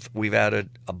far we've added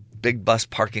a big bus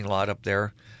parking lot up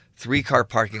there, 3 car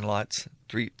parking lots,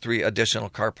 three additional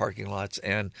car parking lots,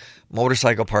 and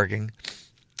motorcycle parking.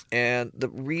 And the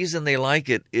reason they like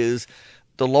it is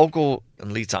the local,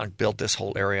 and Li Zhang built this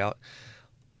whole area out,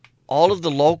 all of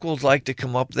the locals like to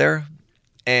come up there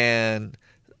and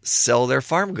sell their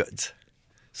farm goods.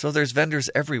 So there's vendors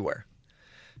everywhere.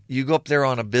 You go up there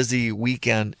on a busy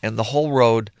weekend, and the whole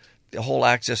road, the whole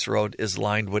access road is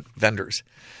lined with vendors.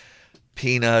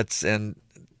 Peanuts and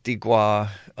digua,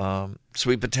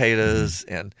 sweet potatoes,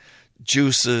 and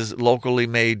juices, locally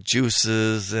made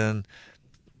juices, and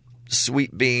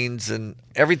sweet beans, and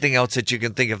everything else that you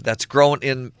can think of that's grown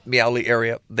in Miaoli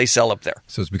area, they sell up there.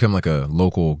 So it's become like a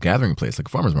local gathering place, like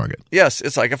a farmer's market. Yes,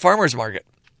 it's like a farmer's market.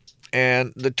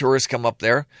 And the tourists come up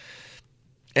there,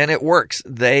 and it works.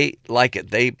 They like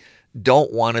it. They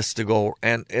don't want us to go.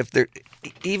 And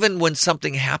even when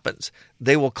something happens,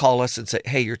 they will call us and say,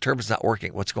 hey, your turbine's not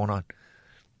working. What's going on?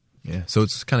 Yeah. So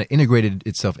it's kind of integrated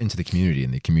itself into the community,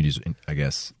 and the community's, I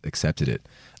guess, accepted it.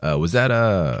 Was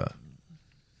that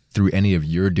through any of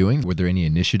your doing? Were there any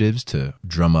initiatives to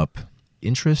drum up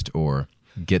interest or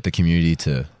get the community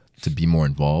to be more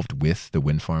involved with the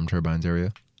wind farm turbines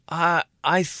area?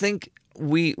 I think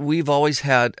we've always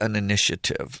had an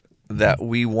initiative that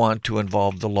we want to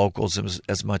involve the locals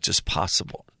as much as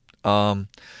possible.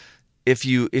 If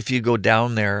you go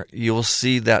down there, you'll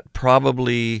see that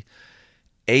probably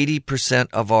 80%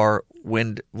 of our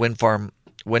wind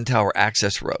tower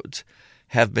access roads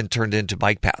have been turned into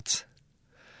bike paths.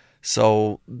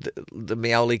 So the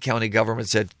Miaoli County government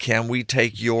said, "Can we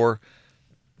take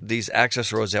these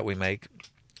access roads that we make,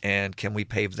 and can we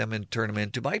pave them and turn them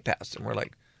into bike paths?" And we're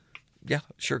like, "Yeah,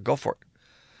 sure, go for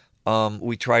it."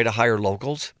 We try to hire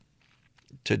locals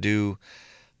to do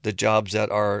the jobs that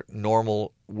our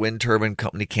normal wind turbine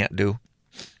company can't do.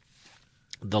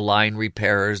 The line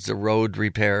repairs, the road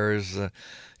repairs,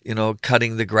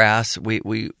 cutting the grass. We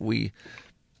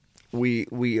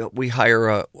hire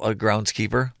a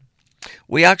groundskeeper.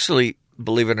 We actually,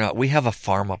 believe it or not, we have a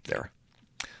farm up there,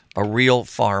 a real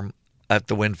farm at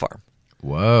the wind farm.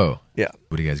 Whoa! Yeah.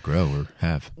 What do you guys grow or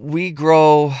have? We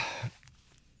grow,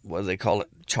 what do they call it?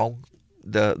 Chong.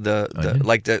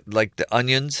 Like the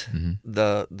onions.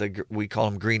 Mm-hmm. We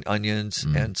call them green onions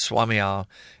and swamiao,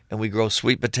 and we grow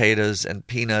sweet potatoes and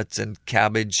peanuts and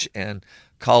cabbage and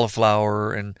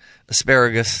cauliflower and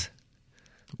asparagus.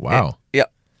 Wow. And, yeah.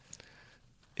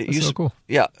 That's so cool.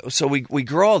 Yeah. So we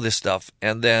grow all this stuff,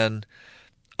 and then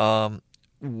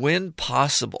when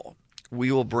possible,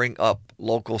 we will bring up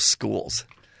local schools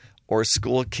or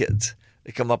school kids.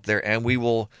 They come up there, and we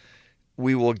will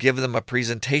give them a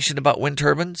presentation about wind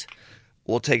turbines.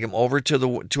 We'll take them over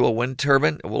to a wind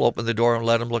turbine. We'll open the door and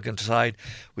let them look inside.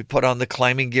 We put on the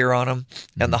climbing gear on them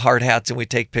and the hard hats, and we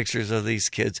take pictures of these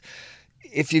kids.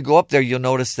 If you go up there, you'll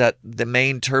notice that the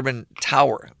main turbine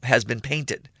tower has been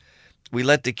painted. We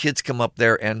let the kids come up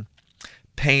there and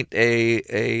paint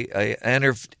a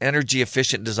energy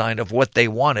efficient design of what they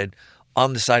wanted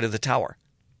on the side of the tower.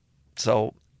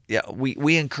 So yeah,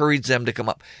 we encourage them to come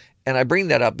up. And I bring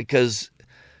that up because,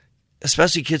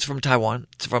 especially kids from Taiwan,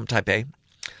 from Taipei,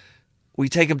 we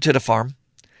take them to the farm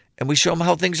and we show them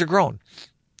how things are grown.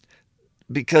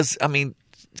 Because,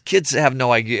 kids have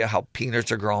no idea how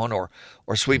peanuts are grown or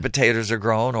sweet potatoes are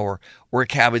grown or where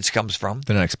cabbage comes from.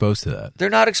 They're not exposed to that. They're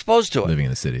not exposed to it. Living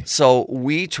in the city. So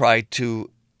we try to,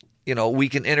 we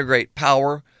can integrate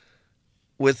power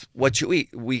with what you eat.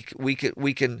 We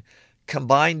can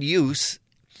combine use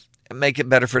and make it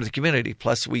better for the community.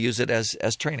 Plus, we use it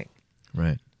as training.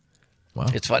 Right. Wow.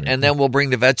 It's fun. And then we'll bring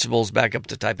the vegetables back up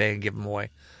to Taipei and give them away.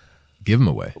 Give them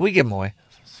away? We give them away.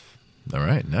 All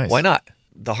right. Nice. Why not?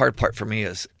 The hard part for me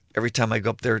is every time I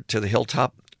go up there to the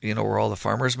hilltop, where all the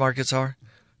farmers markets are,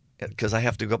 because I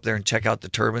have to go up there and check out the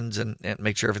turbines and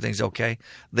make sure everything's okay.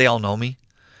 They all know me.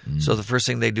 So the first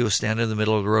thing they do is stand in the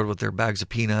middle of the road with their bags of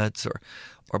peanuts or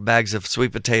bags of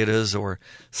sweet potatoes or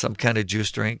some kind of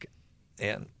juice drink.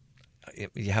 And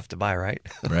you have to buy, right?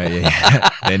 Right. Yeah.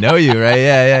 They know you, right?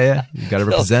 Yeah. You got to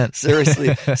represent.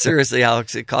 Seriously,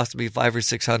 Alex, it cost me $500 or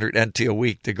 $600 NT a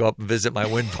week to go up and visit my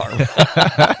wind farm.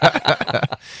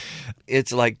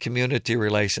 It's like community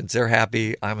relations. They're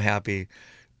happy. I'm happy.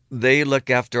 They look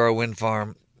after our wind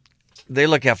farm.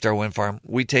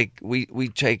 We take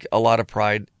a lot of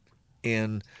pride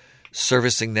in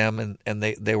servicing them, and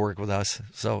they work with us.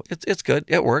 So it's good.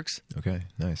 It works. Okay,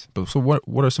 nice. But so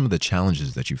what are some of the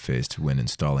challenges that you faced when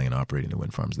installing and operating the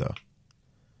wind farms, though?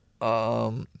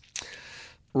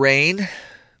 Rain.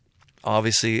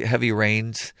 Obviously, heavy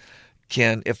rains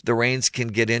if the rains can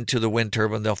get into the wind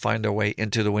turbine, they'll find their way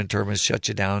into the wind turbine and shut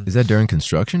you down. Is that during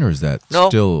construction, or is that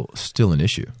still an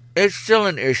issue? It's still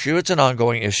an issue. It's an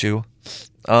ongoing issue.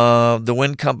 The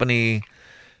wind company,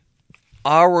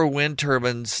 our wind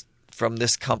turbines from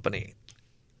this company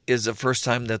is the first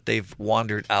time that they've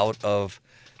wandered out of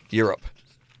Europe.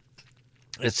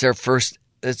 It's their first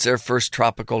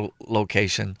tropical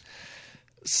location.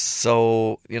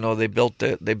 So, they built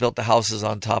the houses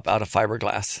on top out of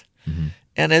fiberglass. Mm-hmm.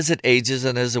 And as it ages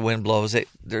and as the wind blows,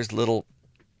 there's little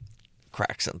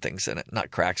cracks and things in it.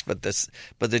 Not cracks, but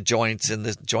the joints in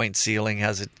the joint ceiling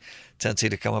has a tendency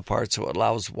to come apart, so it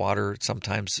allows water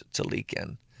sometimes to leak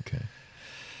in. Okay.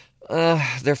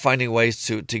 They're finding ways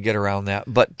to get around that.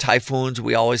 But typhoons,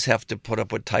 we always have to put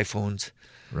up with typhoons.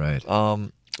 Right.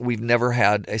 We've never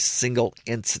had a single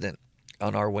incident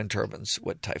on our wind turbines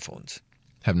with typhoons.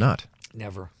 Have not?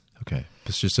 Never. Okay.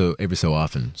 It's just so every so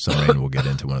often some rain will get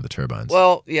into one of the turbines.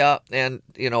 Well, yeah, and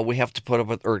we have to put up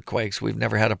with earthquakes. We've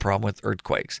never had a problem with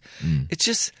earthquakes. It's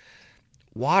just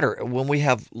water, when we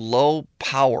have low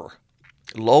power,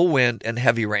 low wind, and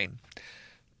heavy rain.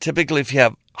 Typically, if you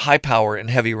have high power and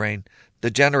heavy rain,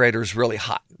 the generator is really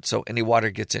hot. So any water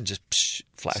gets in, just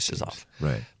flashes off.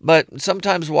 Right. But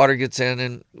sometimes water gets in,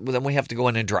 and then we have to go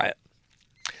in and dry it.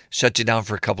 Shut you down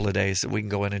for a couple of days so we can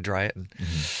go in and dry it and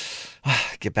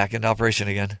get back into operation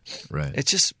again. Right.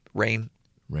 It's just rain.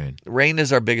 Rain. Rain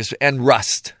is our biggest, and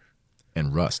rust.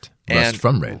 And rust. Rust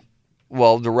from rain.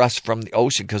 Well, the rust from the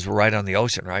ocean, because we're right on the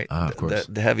ocean, right? Of course.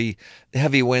 The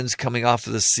heavy winds coming off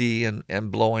of the sea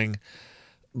and blowing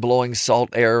salt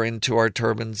air into our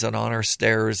turbines and on our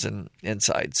stairs and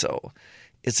inside. So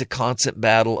it's a constant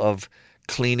battle of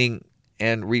cleaning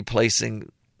and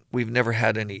replacing. We've never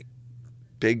had any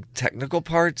big technical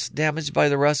parts damaged by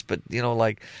the rust, but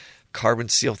like carbon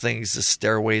steel things, the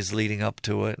stairways leading up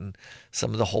to it, and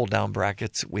some of the hold down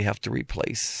brackets we have to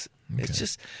replace. Okay.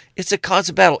 It's a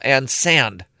constant battle. And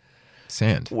sand.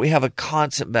 We have a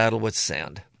constant battle with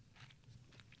sand.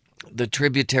 The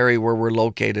tributary where we're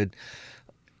located,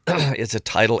 it's a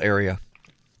tidal area.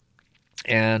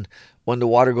 And when the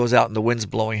water goes out and the wind's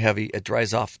blowing heavy, it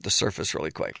dries off the surface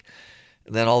really quick.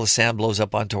 And then all the sand blows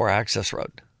up onto our access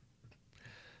road.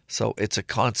 So it's a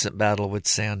constant battle with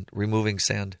sand, removing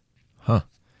sand. Huh.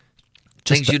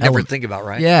 Things you never think about,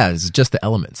 right? Yeah, it's just the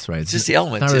elements, right? It's just the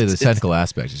elements. Not really the technical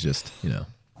aspect. It's just,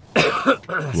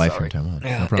 life here in Taiwan.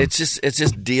 Yeah, no it's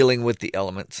just dealing with the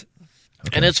elements.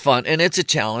 Okay. And it's fun, and it's a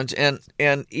challenge.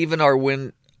 And even our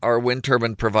wind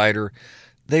turbine provider,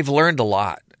 they've learned a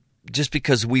lot just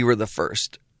because we were the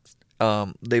first.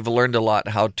 They've learned a lot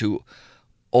how to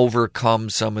overcome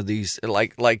some of these,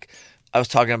 like I was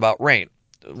talking about rain.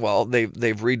 Well, they've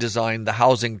redesigned the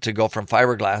housing to go from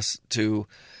fiberglass to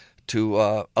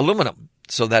aluminum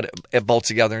so that it bolts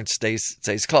together and stays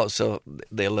closed. So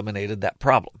they eliminated that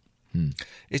problem.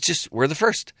 It's just we're the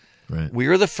first. Right. We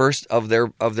are the first of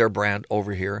their brand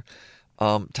over here.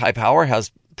 Tai Power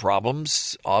has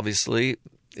problems, obviously,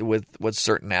 with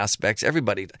certain aspects. Every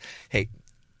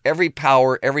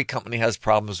company has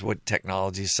problems with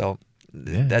technology. So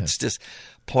that's just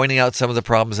pointing out some of the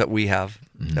problems that we have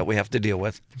that we have to deal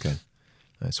with. Okay.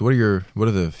 So what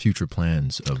are the future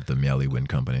plans of the Miaoli Wind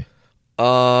Company?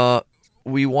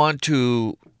 We want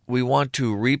to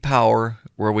repower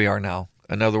where we are now.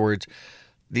 In other words,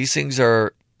 these things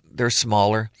they're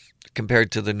smaller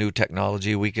compared to the new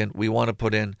technology. We want to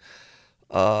put in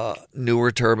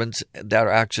newer turbines that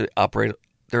are actually operate.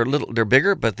 They're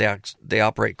bigger, but they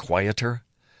operate quieter.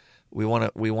 We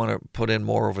want to put in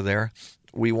more over there.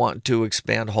 We want to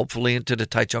expand hopefully into the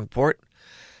Taichung port.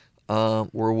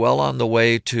 We're well on the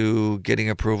way to getting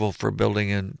approval for building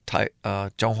in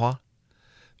Zhonghua,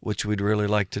 which we'd really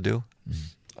like to do.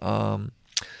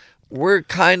 We're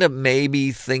kind of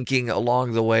maybe thinking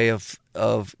along the way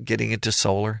of getting into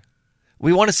solar.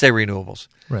 We want to stay renewables.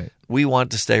 Right. We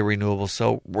want to stay renewables,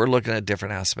 so we're looking at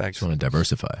different aspects. Just want to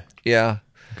diversify. Yeah.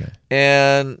 Okay.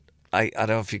 And I don't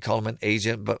know if you call him an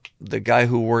agent, but the guy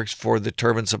who works for the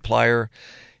turbine supplier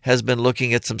has been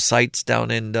looking at some sites down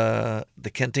in the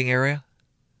Kenting area.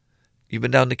 You've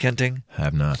been down to Kenting?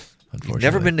 Have not, unfortunately. You've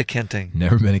never been to Kenting?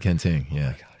 Never been to Kenting, yeah. Oh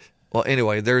my gosh. Well,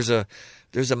 anyway, there's a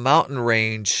mountain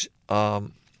range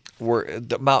where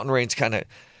the mountain range kind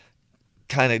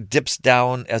of dips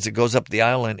down as it goes up the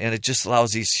island, and it just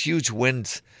allows these huge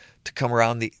winds to come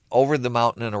over the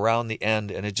mountain and around the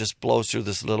end, and it just blows through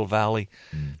this little valley,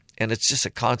 and it's just a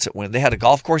constant wind. They had a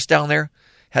golf course down there,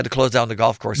 had to close down the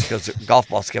golf course because the golf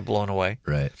balls kept blowing away.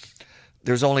 Right.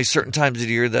 There's only certain times of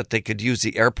the year that they could use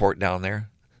the airport down there,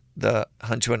 the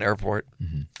Hunchuan Airport.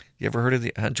 Mm-hmm. You ever heard of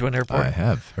the Hunchuan Airport? I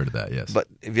have heard of that, yes. But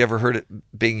have you ever heard it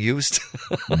being used?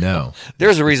 No.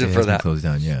 There's a reason for that. Closed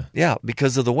down, yeah. Yeah,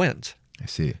 because of the winds. I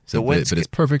see. So, but it's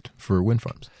perfect for wind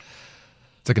farms.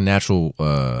 It's like a natural,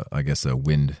 I guess, a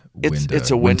wind. It's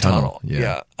a wind tunnel.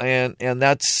 Yeah. And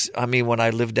that's, when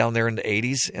I lived down there in the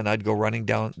 80s and I'd go running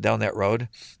down that road,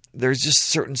 there's just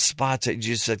certain spots that you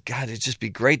just said, God, it'd just be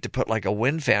great to put like a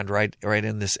wind fan right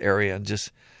in this area and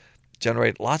just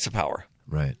generate lots of power.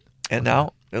 Right. And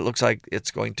now it looks like it's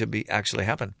going to be actually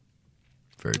happen.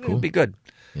 Very cool. It'll be good.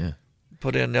 Yeah.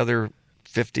 Put in another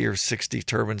 50 or 60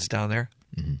 turbines down there.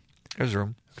 Mm-hmm. There's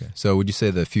room. Okay. So would you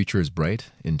say the future is bright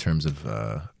in terms of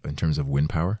wind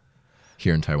power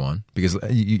here in Taiwan? Because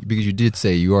you did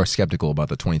say you are skeptical about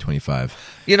the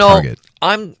 2025 target.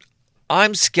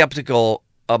 I'm skeptical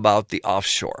about the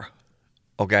offshore.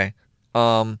 Okay.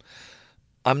 I'm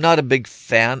not a big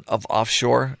fan of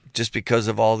offshore just because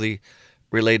of all the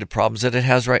related problems that it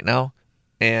has right now.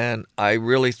 And I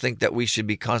really think that we should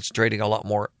be concentrating a lot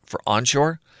more for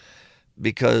onshore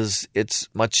because it's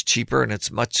much cheaper and it's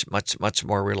much, much, much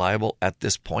more reliable at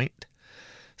this point.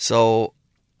 So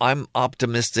I'm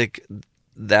optimistic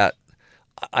that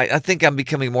I think I'm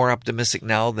becoming more optimistic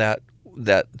now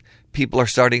that people are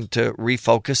starting to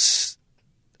refocus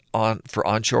for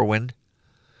onshore wind.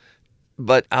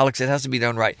 But Alex, it has to be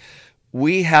done right.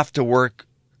 We have to work.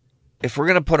 If we're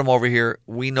going to put them over here,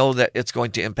 we know that it's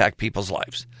going to impact people's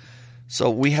lives.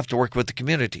 So we have to work with the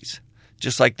communities,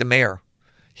 just like the mayor.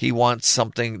 He wants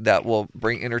something that will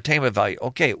bring entertainment value.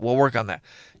 Okay, we'll work on that.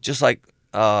 Just like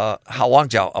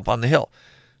Hawangjiao up on the hill.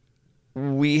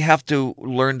 We have to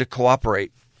learn to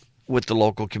cooperate with the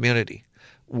local community.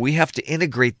 We have to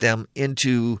integrate them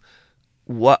into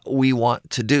what we want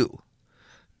to do.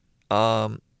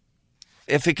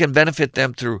 If it can benefit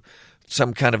them through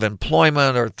some kind of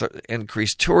employment or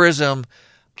increased tourism,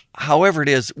 however it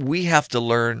is, we have to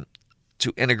learn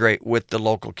to integrate with the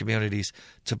local communities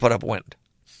to put up wind.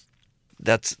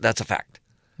 That's a fact.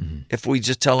 Mm-hmm. If we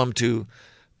just tell them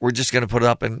we're just going to put it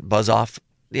up and buzz off,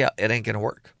 it ain't going to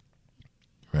work.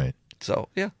 Right. So,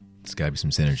 yeah. There's got to be some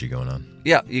synergy going on.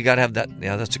 Yeah, you got to have that.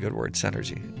 Yeah, that's a good word,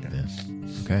 synergy.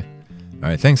 Yeah. Okay. All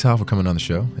right. Thanks, Hal, for coming on the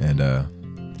show. And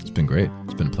it's been great.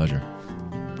 It's been a pleasure.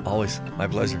 Always. My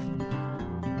pleasure.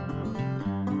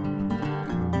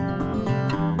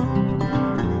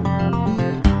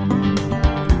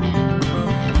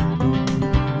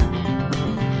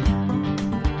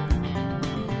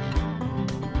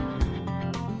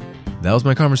 That was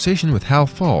my conversation with Hal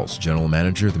Falls, General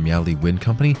Manager of the Miaoli Wind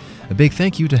Company. A big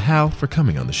thank you to Hal for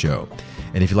coming on the show.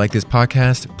 And if you like this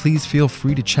podcast, please feel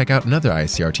free to check out another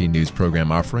ICRT news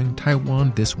program offering,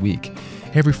 Taiwan This Week.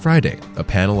 Every Friday, a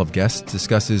panel of guests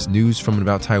discusses news from and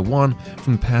about Taiwan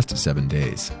from the past 7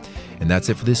 days. And that's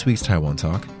it for this week's Taiwan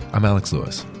Talk. I'm Alex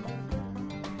Lewis.